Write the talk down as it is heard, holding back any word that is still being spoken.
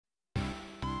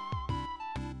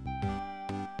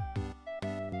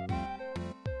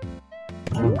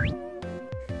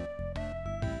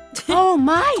Oh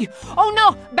my! Oh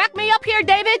no! Back me up here,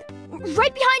 David!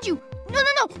 Right behind you! No!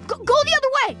 Go the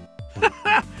other way!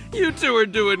 You two are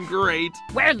doing great.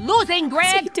 We're losing,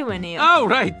 What's he Greg! doing here? Oh,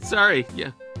 right. Sorry.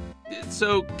 Yeah.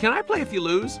 So, can I play if you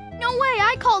lose? No way,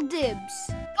 I called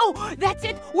dibs. Oh, that's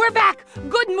it! We're back!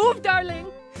 Good move, darling!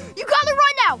 You gotta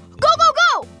run now! Go!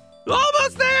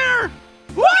 Almost there!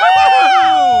 Woo!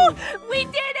 We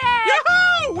did it!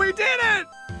 Yahoo! We did it!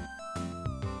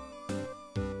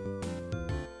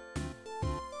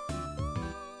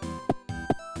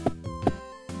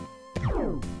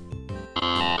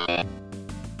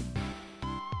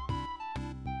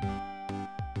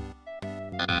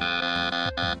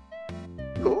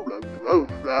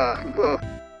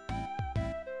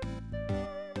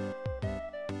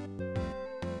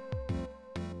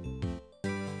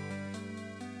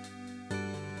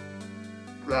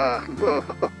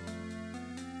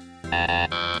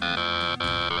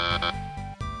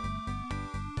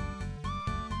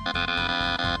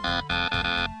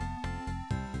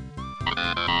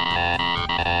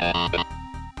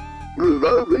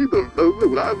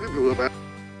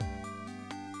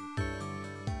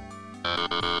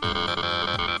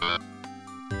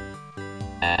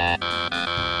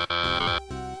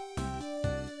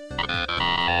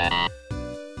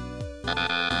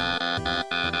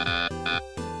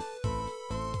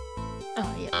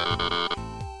 Oh, yeah.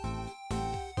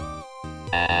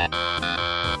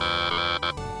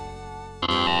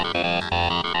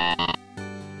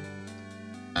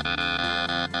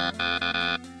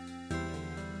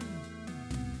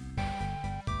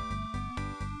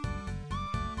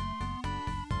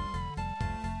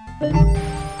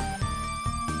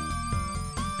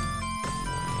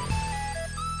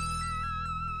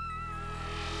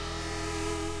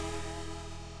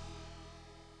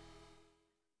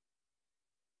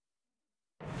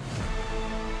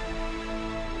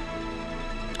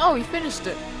 Oh, we finished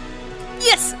it.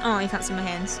 Yes! Oh, I can't see my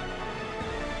hands.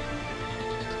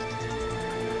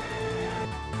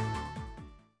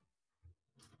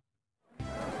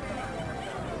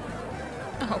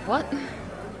 Oh, what?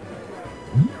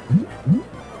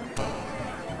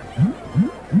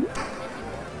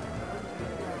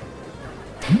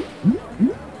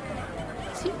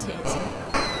 Is he dancing?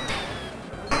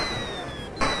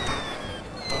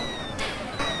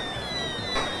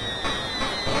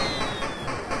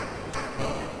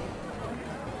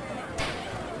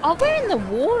 Oh, we're in the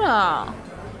water.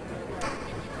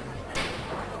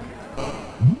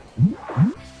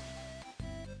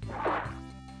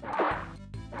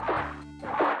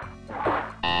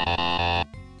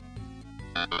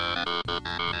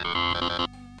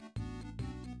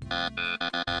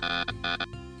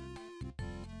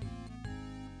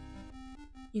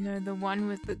 You know, the one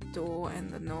with the door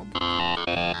and the knob.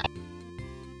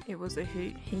 It was a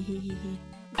hoot. Hehehehe.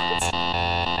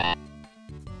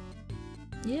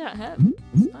 Yeah, I have.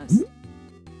 It's nice.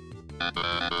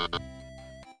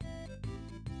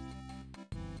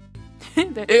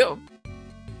 Ew.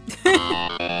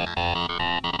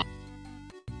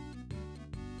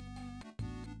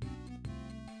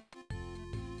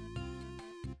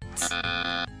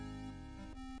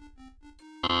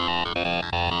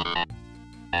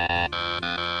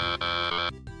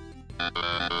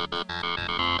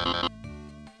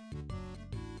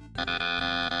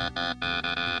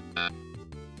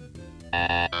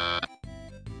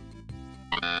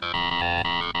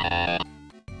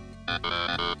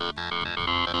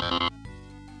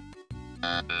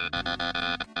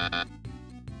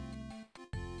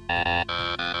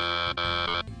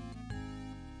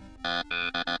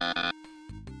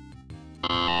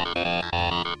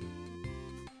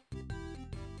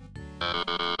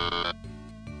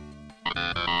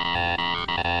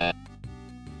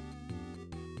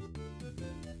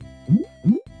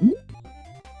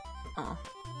 Oh.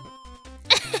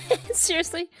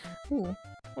 Seriously? Ooh,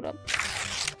 hold up.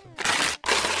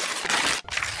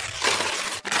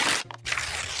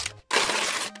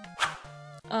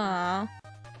 Aw.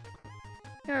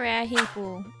 Hurrah,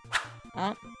 people.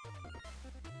 Oh.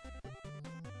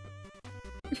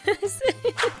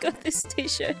 Got this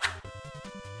t-shirt.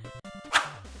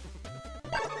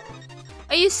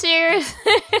 Are you serious?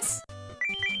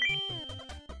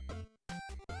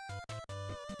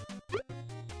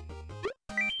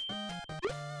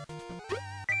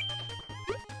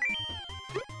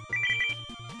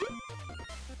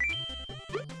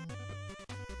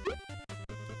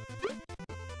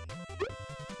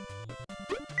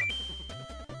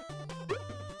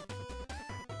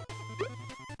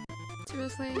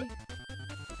 Seriously?